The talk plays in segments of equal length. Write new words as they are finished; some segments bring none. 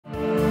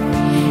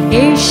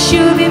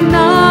യേശുവിൻ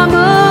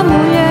നാമം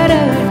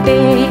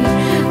ഉയരട്ടെ,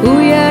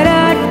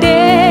 ഉയരട്ടെ,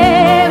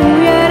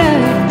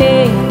 ഉയരട്ടെ.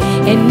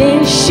 എൻ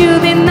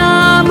യേശുവിൻ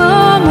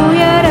നാമം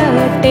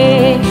ഉയരട്ടെ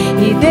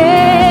ഈ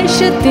ദേശത്തിന്മേൽ.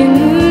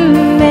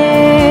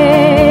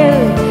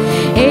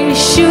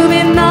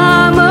 യേശുവിൻ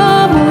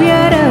നാമം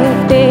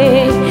ഉയരട്ടെ,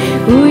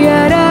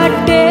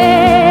 ഉയരട്ടെ,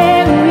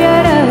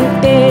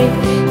 ഉയരട്ടെ.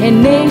 എൻ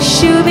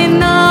യേശുവിൻ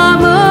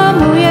നാമം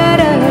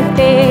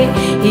ഉയരട്ടെ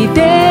ഈ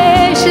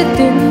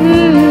ദേശത്തിന്മേൽ.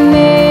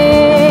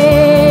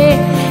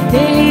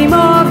 Name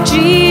of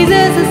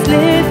Jesus is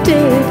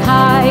lifted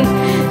high,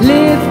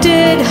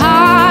 lifted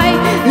high,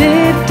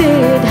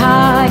 lifted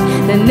high.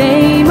 The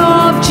name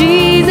of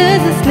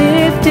Jesus is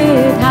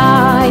lifted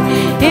high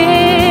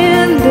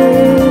in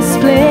this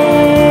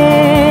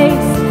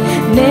place.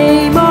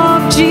 Name of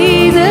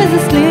Jesus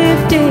is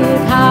lifted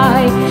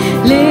high,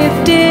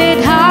 lifted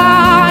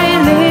high,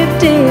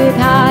 lifted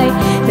high.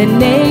 The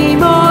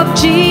name of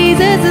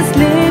Jesus is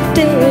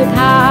lifted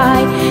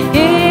high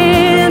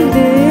in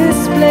this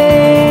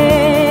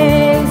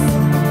place.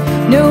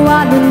 No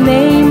other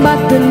name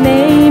but the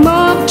name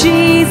of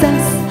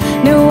Jesus.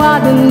 No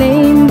other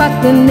name but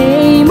the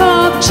name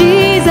of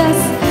Jesus.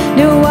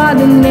 No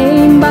other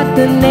name but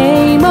the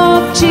name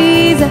of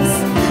Jesus.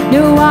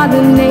 No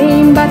other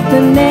name but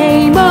the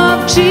name of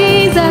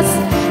Jesus.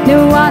 No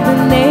other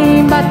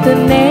name but the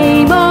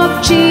name of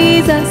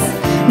Jesus.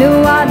 No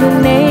other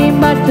name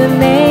but the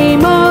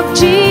name of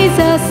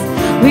Jesus.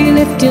 We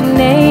lift your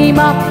name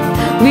up.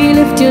 We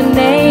lift your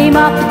name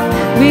up.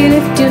 We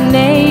lift your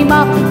name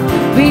up.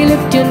 We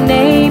lift your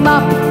name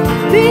up.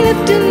 We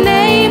lift your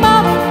name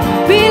up.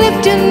 We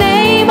lift your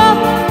name up.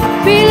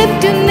 We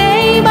lift your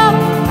name up.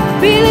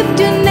 We lift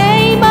your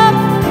name up.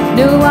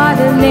 No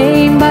other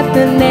name but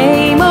the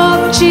name of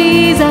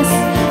Jesus.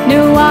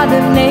 No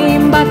other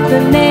name but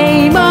the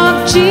name of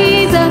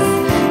Jesus.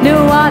 No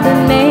other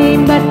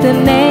name but the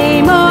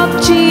name of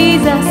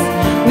Jesus.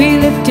 We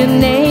lift your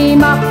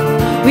name up.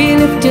 We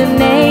lift your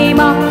name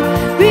up.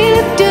 We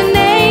lift your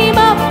name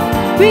up.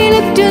 We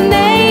lift your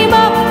name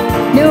up.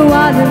 No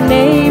other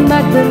name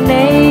but the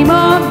name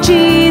of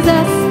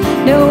Jesus.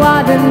 No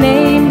other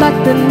name but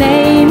the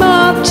name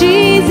of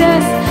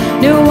Jesus.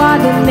 No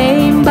other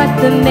name but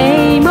the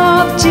name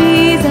of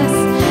Jesus.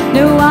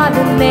 No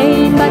other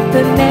name but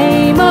the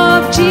name of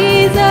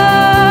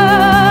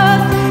Jesus.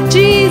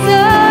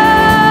 Jesus.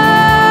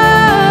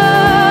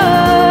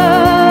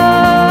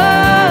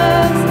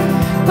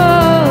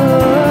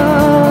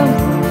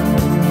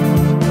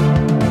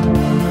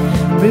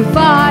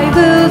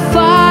 Revival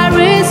fire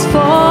is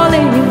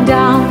falling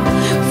down,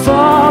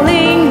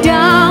 falling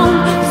down,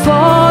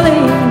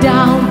 falling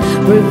down.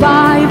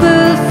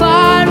 Revival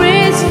fire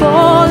is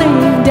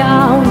falling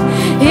down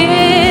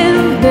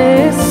in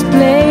this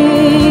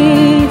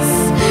place.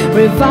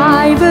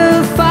 Revival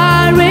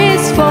fire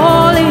is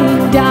falling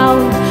down,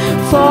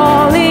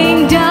 falling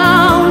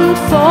down,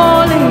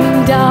 falling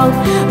down.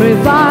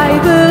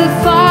 Revival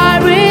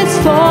fire is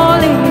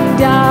falling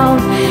down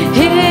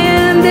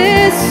in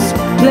this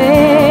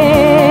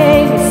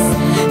place.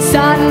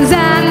 Sons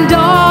and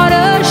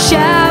daughters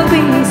shall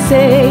be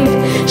saved,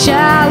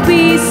 shall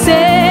be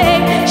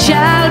saved,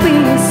 shall be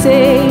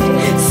saved.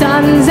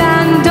 Sons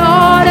and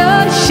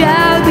daughters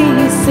shall be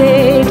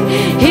saved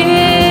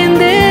in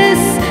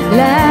this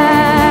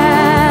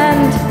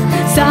land.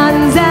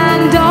 Sons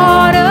and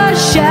daughters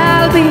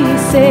shall be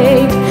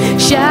saved,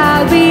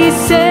 shall be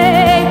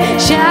saved,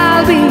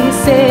 shall be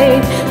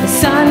saved.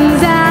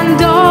 Sons and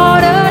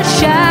daughters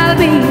shall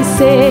be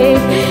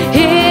saved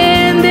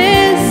in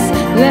this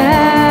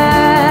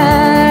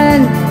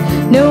land.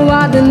 No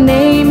other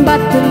name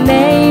but the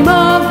name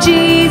of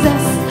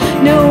Jesus.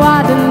 No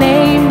other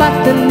name but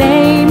the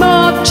name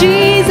of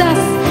Jesus.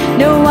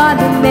 No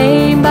other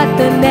name but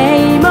the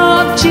name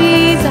of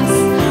Jesus.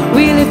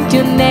 We lift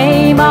your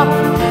name up.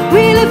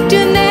 We lift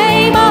your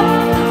name up.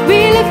 We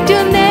lift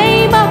your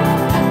name up.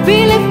 We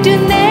lift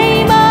your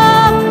name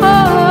up. Oh,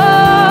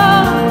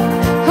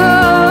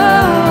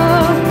 oh,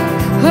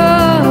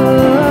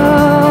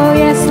 oh,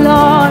 yes,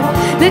 Lord.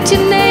 Let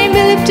your name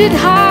be lifted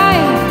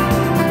high.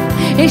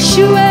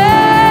 Yeshua,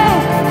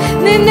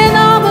 ninne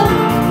naamam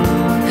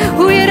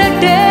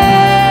uyaratte.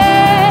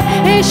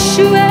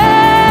 Yeshua,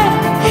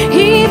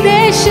 ee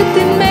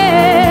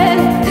deshathinmel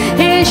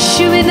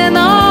Yeshuvine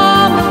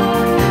naamam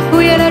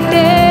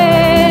uyaratte.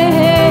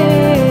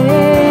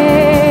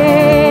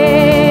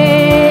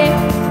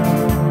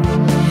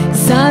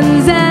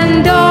 Sons and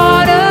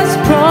daughters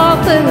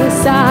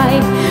prophesy,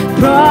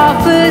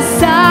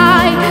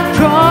 prophesy,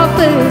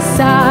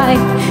 prophesy.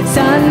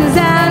 Sons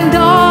and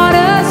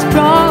daughters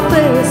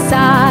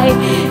prophesy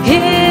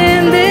in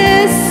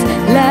this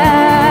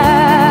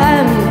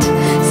land.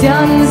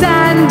 Sons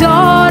and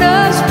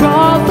daughters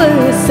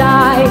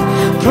prophesy,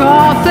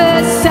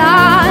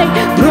 prophesy,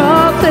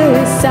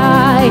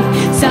 prophesy.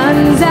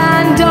 Sons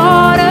and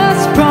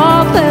daughters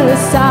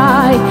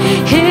prophesy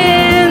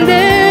in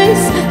this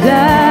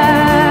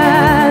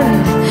land.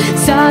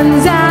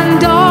 Sons and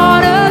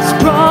daughters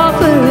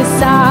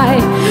prophesy,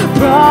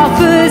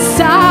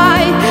 prophesy,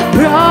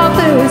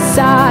 prophesy.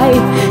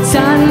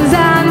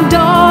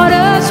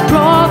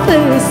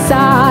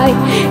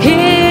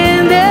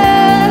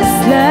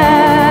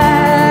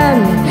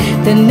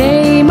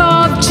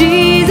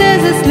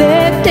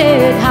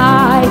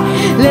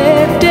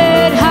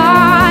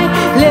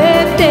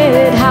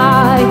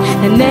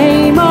 The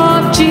name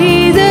of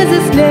Jesus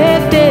is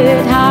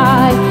lifted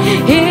high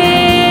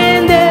in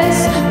this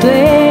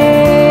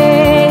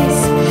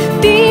place.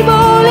 തീ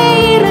പോലെ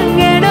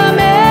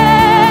ഇറങ്ങണമേ,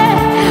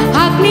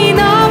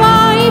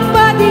 അഗ്നിനാവായി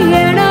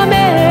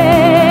പതിയണമേ,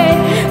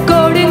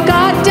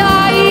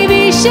 കൊടുങ്കാറ്റായി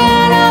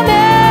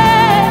വീശണമേ,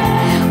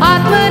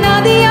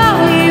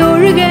 ആത്മനദിയായി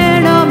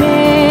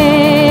ഒഴുകണമേ.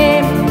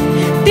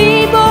 തീ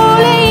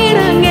പോലെ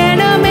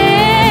ഇറങ്ങണമേ,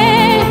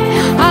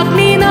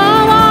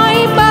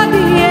 അഗ്നിനാവായി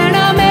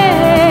പതിയണമേ,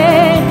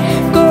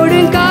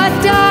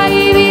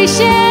 കൊടുങ്കാറ്റായി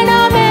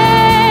വീശണമേ,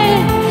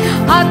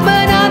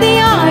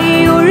 ആത്മനദിയായി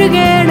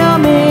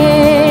ഒഴുകണമേ.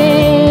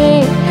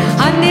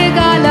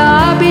 അന്ത്യകാലാഭിഷേകം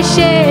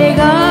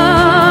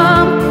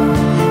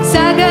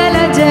സകല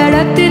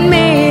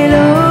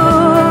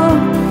ജഡത്തിന്മേലും,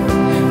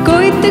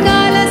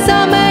 കൊയ്ത്തുകാല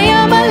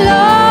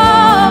സമയമല്ലോ,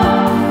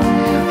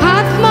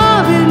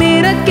 ആത്മാവിൽ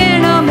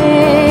നിറയ്ക്കണമേ.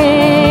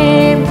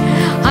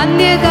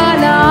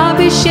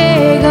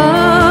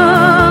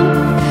 അന്ത്യകാലാഭിഷേകം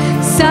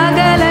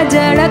സകല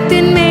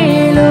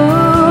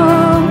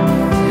ജഡത്തിന്മേലും,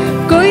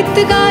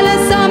 കൊയ്ത്തുകാല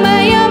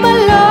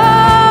സമയമല്ലോ,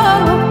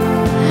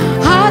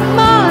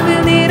 ആത്മാവിൽ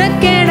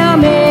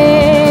നിറയ്ക്കണമേ.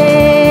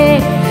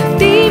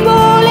 തീ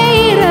പോലെ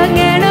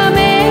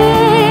ഇറങ്ങണമേ,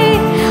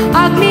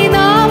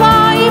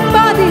 അഗ്നിനാവായി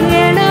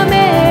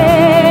പതിയണമേ,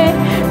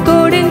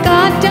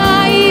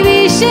 കൊടുങ്കാറ്റായി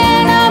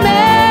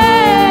വീശണമേ,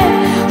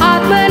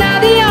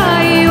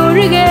 ആത്മനദിയായി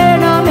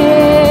ഒഴുകണമേ.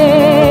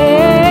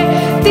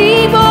 തീ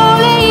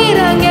പോലെ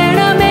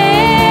ഇറങ്ങണമേ,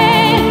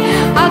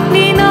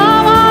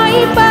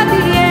 അഗ്നിനാവായി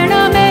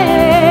പതിയണമേ,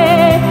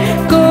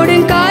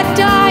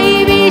 കൊടുങ്കാറ്റായി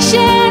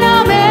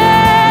വീശണമേ,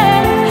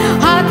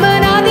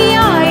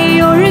 ആത്മനദിയായി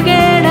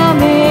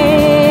ഒഴുകണമേ.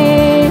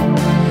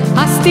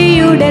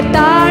 അസ്ഥിയുടെ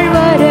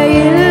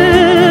താഴ്വരയിൽ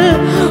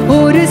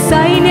ഒരു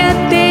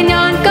സൈന്യത്തെ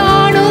ഞാൻ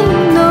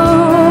കാണുന്നു,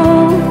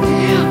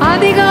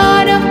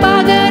 അധികാരം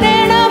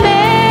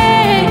പകരണമേ,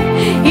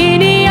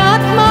 ഇനി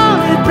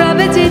ആത്മാവിൽ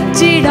പ്രവചിച്ചിടാൻ.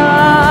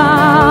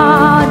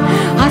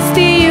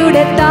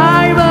 അസ്ഥിയുടെ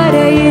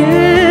താഴ്വരയിൽ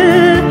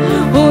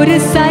ഒരു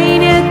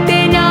സൈന്യത്തെ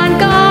ഞാൻ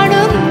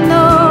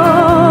കാണുന്നു,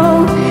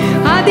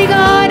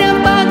 അധികാരം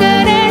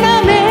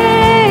പകരണമേ,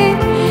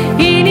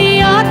 ഇനി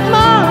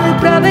ആത്മാവിൽ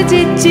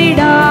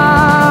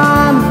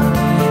പ്രവചിച്ചിടാം.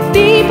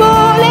 തീ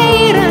പോലെ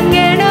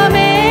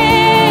ഇറങ്ങണമേ,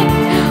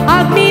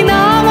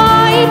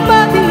 അഗ്നിനാവായി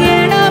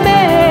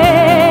പതിയണമേ,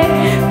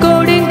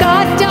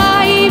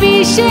 കൊടുങ്കാറ്റായി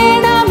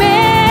വീശണമേ,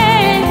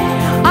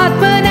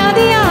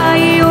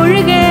 ആത്മനദിയായി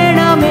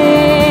ഒഴുകണമേ.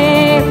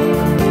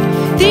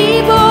 തീ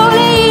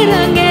പോലെ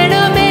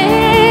ഇറങ്ങണമേ,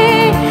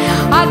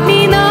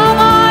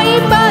 അഗ്നിനാവായി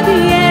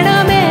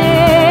പതിയണമേ,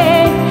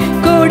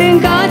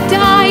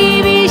 കൊടുങ്കാറ്റായി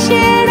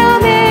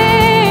വീശണമേ,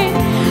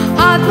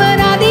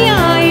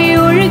 ആത്മനദിയായി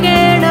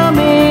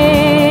ഒഴുകണമേ.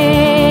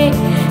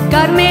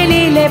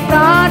 കർമ്മേലിലെ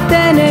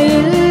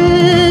പ്രാർത്ഥനയിൽ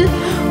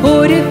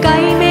ഒരു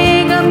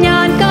കൈമേഘം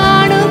ഞാൻ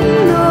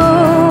കാണുന്നു,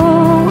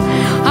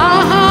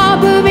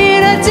 ആഹാബ്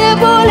വിറച്ച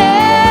പോലെ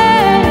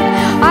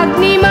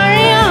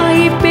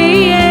അഗ്നിമഴയായി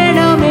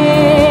പെയ്യണമേ.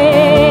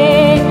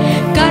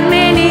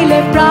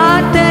 കർമ്മേലിലെ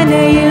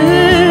പ്രാർത്ഥനയിൽ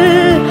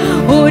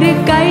ഒരു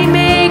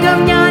കൈമേഘം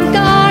ഞാൻ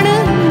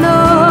കാണുന്നു,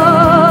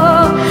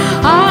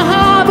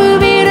 ആഹാബ്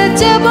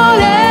വിറച്ച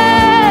പോലെ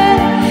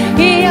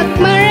ഈ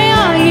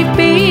അഗ്നിമഴയായി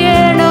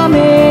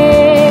പെയ്യണമേ.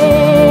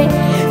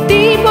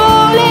 തീ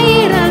പോലെ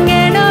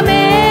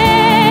ഇറങ്ങണമേ,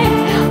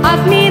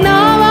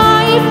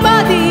 അഗ്നിനാവായി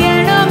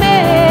പതിയണമേ,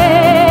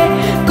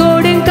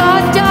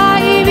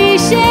 കൊടുങ്കാറ്റായി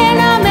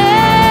വീശണമേ,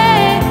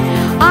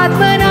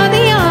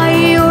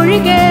 ആത്മനദിയായി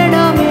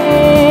ഒഴുകണമേ.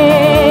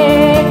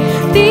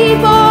 തീ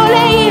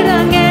പോലെ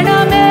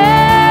ഇറങ്ങണമേ,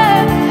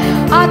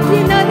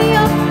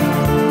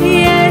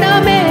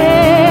 അഗ്നിനദിയാണമേ,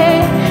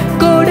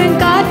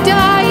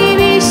 കൊടുങ്കാറ്റായി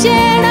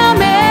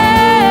വീശണമേ,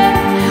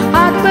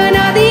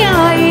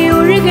 ആത്മനദിയായി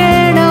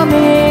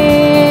ഒഴുകണമേ.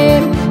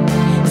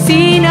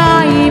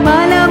 സീനായി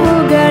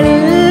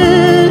മലമുകളിൽ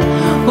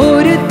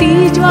ഒരു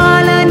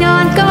തീജ്വാല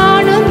ഞാൻ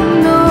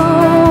കാണുന്നു,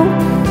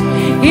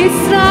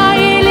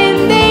 ഇസ്രായേലിൻ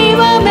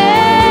ദൈവമേ,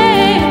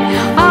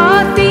 ആ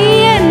തീ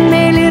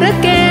എന്മേൽ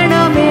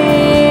ഇറക്കണമേ.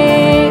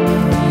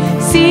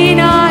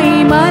 സീനായി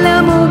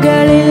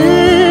മലമുകളിൽ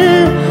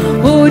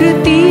ഒരു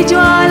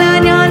തീജ്വാല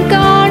ഞാൻ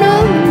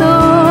കാണുന്നു,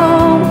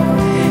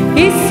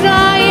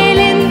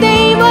 ഇസ്രായേലിൻ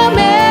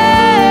ദൈവമേ,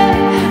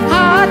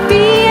 ആ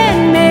തീ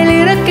എന്മേൽ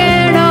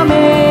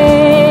ഇറക്കണമേ.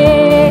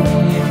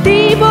 തീ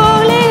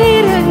പോലെ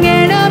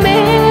ഇറങ്ങണമേ,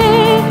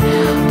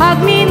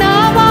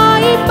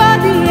 അഗ്നിനാവായി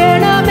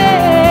പതിയണമേ,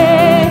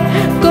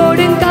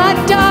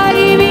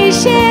 കൊടുങ്കാറ്റായി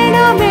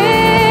വീശണമേ,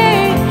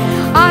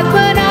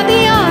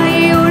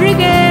 ആത്മനദിയായി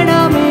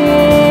ഒഴുകണമേ.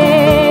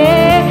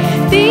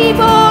 തീ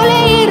പോലെ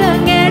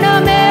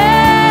ഇറങ്ങണമേ,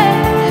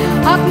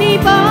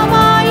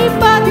 അഗ്നിപാമായി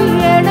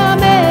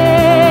പതിയണമേ,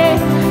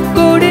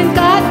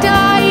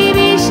 കൊടുങ്കാറ്റായി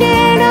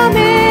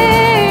വീശണമേ,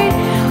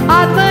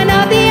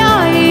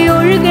 ആത്മനദിയായി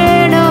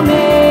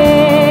ഒഴുകണമേ.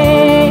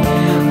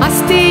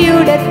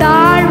 അസ്ഥിയുടെ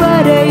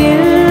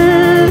താഴ്വരയിൽ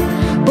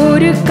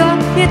ഒരു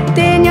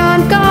കന്യത്തെ ഞാൻ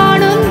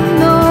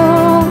കാണുന്നു,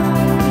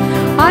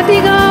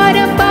 അധികാര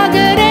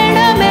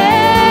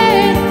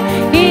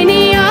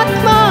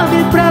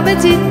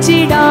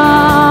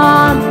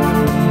ഭജിച്ചിടാം.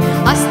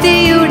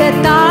 അസ്ഥിയുടെ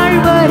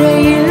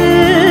താഴ്വരയിൽ